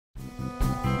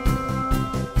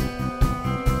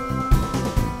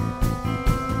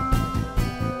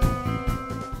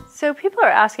So people are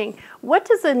asking, what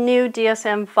does the new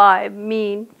DSM-5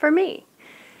 mean for me?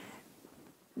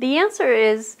 The answer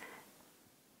is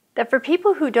that for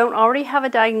people who don't already have a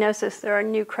diagnosis, there are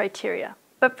new criteria.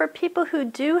 But for people who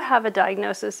do have a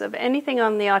diagnosis of anything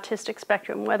on the autistic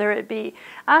spectrum, whether it be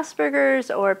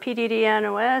Asperger's or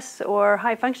PDD-NOS or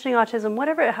high-functioning autism,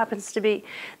 whatever it happens to be,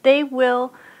 they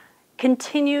will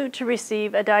continue to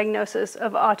receive a diagnosis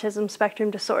of autism spectrum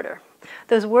disorder.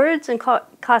 Those words and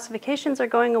classifications are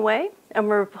going away, and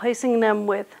we're replacing them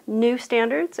with new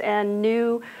standards and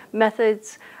new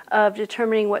methods of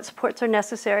determining what supports are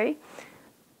necessary.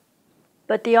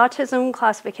 But the autism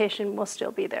classification will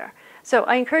still be there. So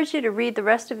I encourage you to read the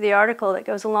rest of the article that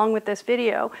goes along with this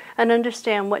video and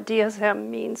understand what DSM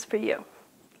means for you.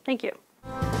 Thank you.